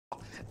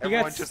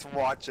Everyone just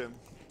watch him.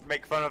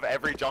 Make fun of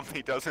every jump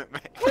he doesn't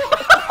make.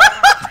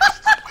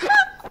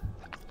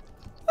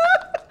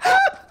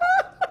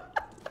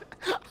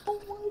 Oh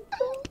my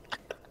god.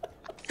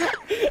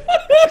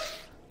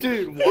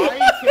 Dude, why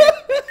can't...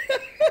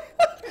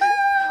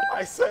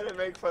 I said to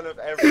make fun of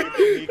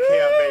everything he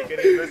can't make, and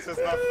this is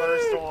the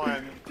first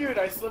one. Dude,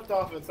 I slipped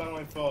off. It's not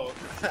my fault.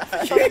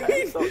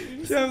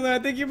 Shem, I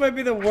think you might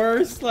be the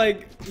worst,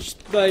 like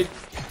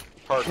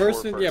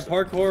person, yeah,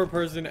 parkour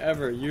person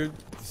ever. You're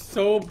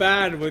so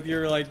bad with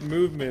your, like,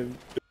 movement.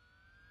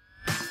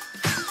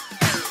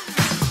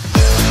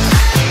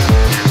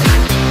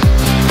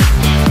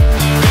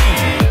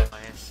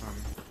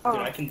 Dude,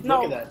 I can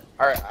look at that.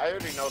 Alright, I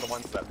already know the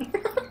ones that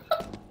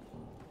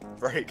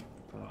break.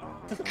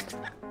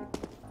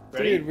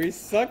 Ready? Dude, we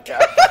suck. Oh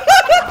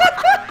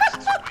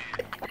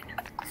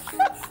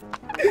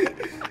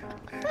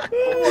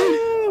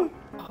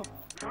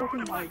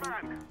my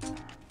god.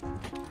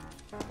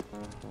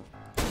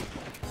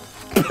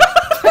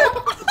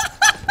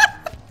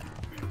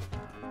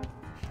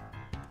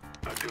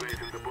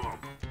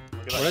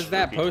 What does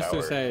that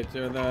poster say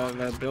to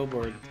the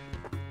billboard?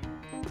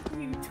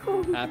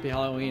 Happy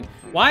Halloween.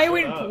 Why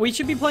are we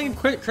should be playing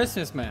a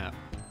Christmas map.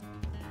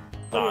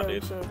 Nah,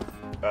 dude.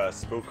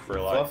 Spook for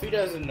life. Fluffy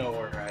doesn't know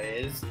where I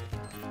is.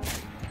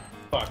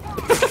 Fuck.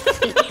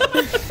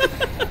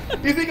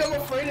 You think I'm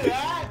afraid of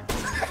that?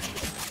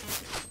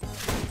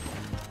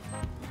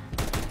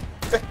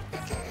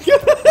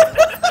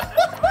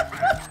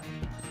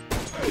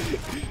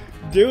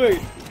 Do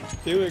it.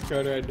 Do it,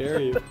 Carter, I dare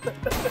you.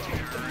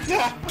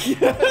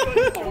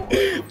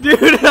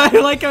 Dude, I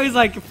like how he's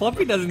like,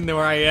 Fluffy doesn't know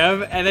where I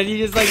am, and then he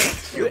just like,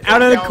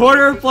 out of the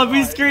corner of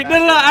Fluffy's screen, no,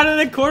 out of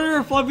the corner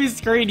of Fluffy's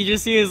screen, you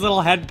just see his little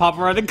head pop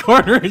around the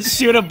corner and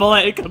shoot a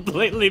bullet and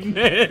completely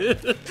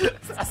miss.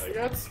 I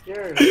got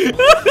scared.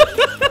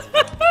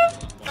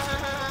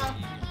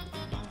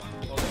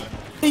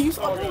 Hey, you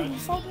saw that? You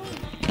saw that?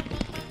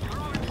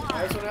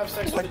 I just want to have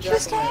sex with the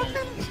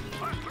jack-o'-lantern.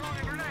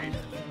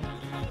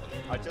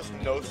 I just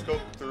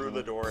no-scoped through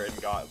the door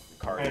and got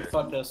Carter. Alright,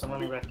 fuck this. I'm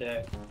running back to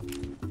A.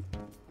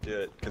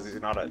 Do it, because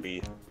he's not at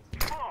B.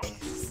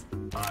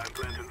 I'm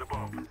planting the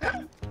bomb.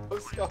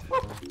 Let's go.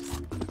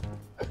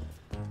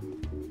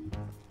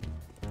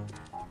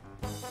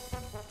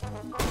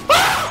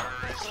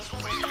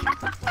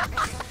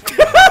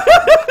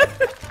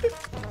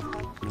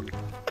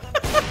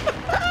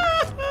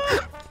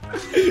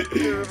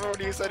 Remember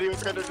when you said he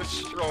was gonna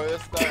destroy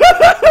us? Did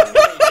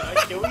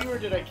I kill you or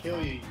did I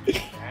kill you? You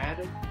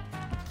mad?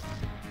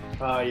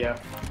 Yeah.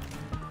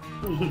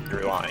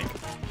 You're lying.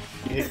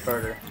 You hit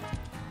Carter.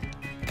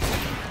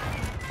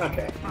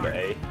 Okay. You're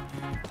A. You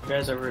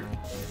guys ever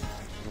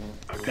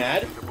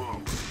mad?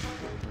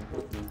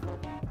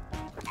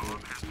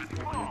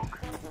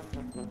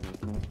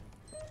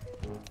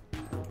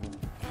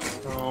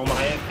 Oh,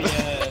 my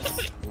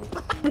FPS.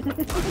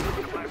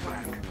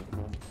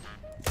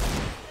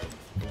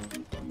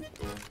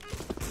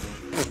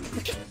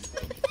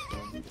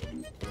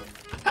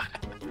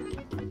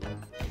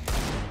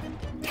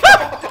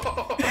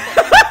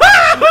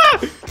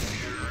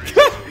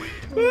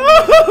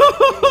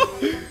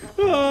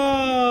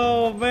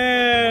 Oh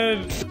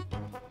man!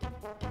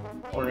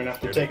 We're gonna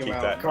have to take him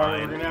out.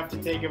 Carter, we're gonna have to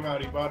take him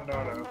out. He bought an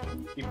auto.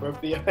 He broke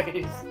the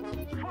ice.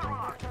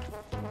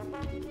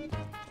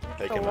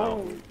 Take him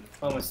out.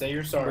 Mama, say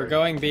you're sorry. We're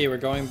going B, we're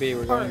going B,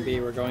 we're going B,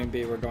 we're going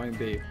B, we're going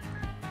B.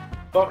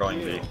 Fuck We're going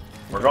you. B.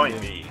 We're going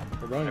B.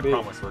 We're going I B.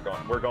 promise we're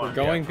going. We're going. We're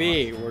going yeah,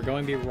 B. We're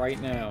going B right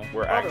now.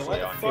 We're Carter, actually what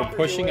the on fuck B. We're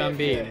pushing you on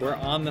B. AFK? We're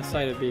on the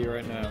side of B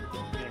right now. You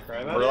gonna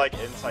cry about We're it? like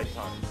inside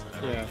tongues.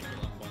 Yeah.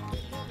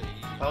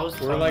 We're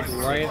We're like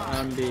right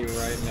on B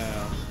right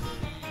now.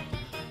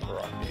 We're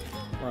on B.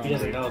 We're on He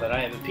doesn't B. know that I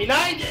have a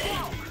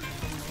P90!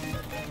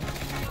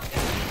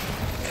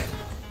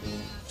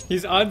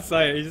 He's on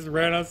site. He just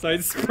ran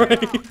outside spraying.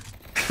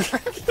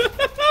 Press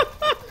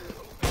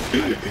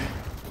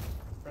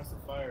the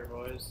fire,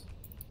 boys.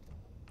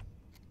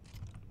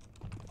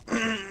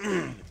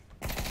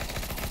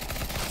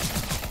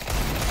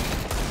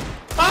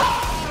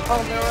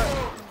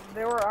 Oh,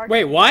 they were arguing.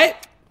 Wait,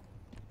 what?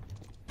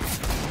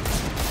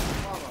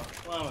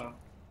 Llama,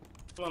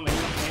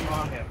 aim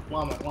on him.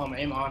 Llama,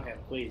 aim on him,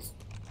 please.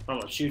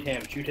 Llama, shoot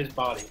him. Shoot his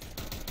body.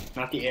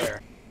 Not the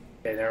air.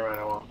 Okay, never mind,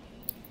 I won't.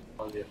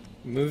 I'll do.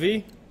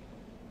 Movie?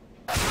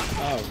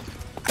 Oh.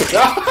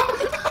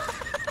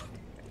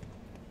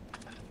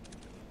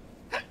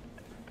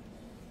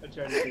 I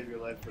tried to save your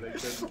life, but I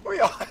couldn't. We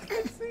all have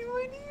the same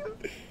idea.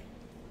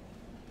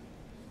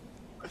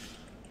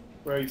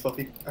 Where are you,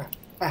 Fluffy?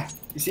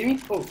 You see me?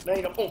 Oh, no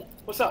you don't. Oh,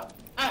 what's up?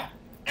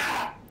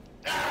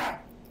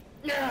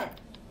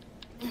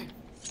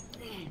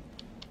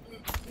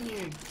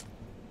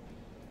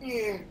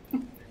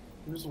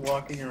 I'm just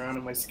walking around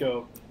in my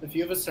scope. If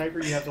you have a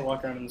sniper, you have to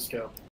walk around in the scope.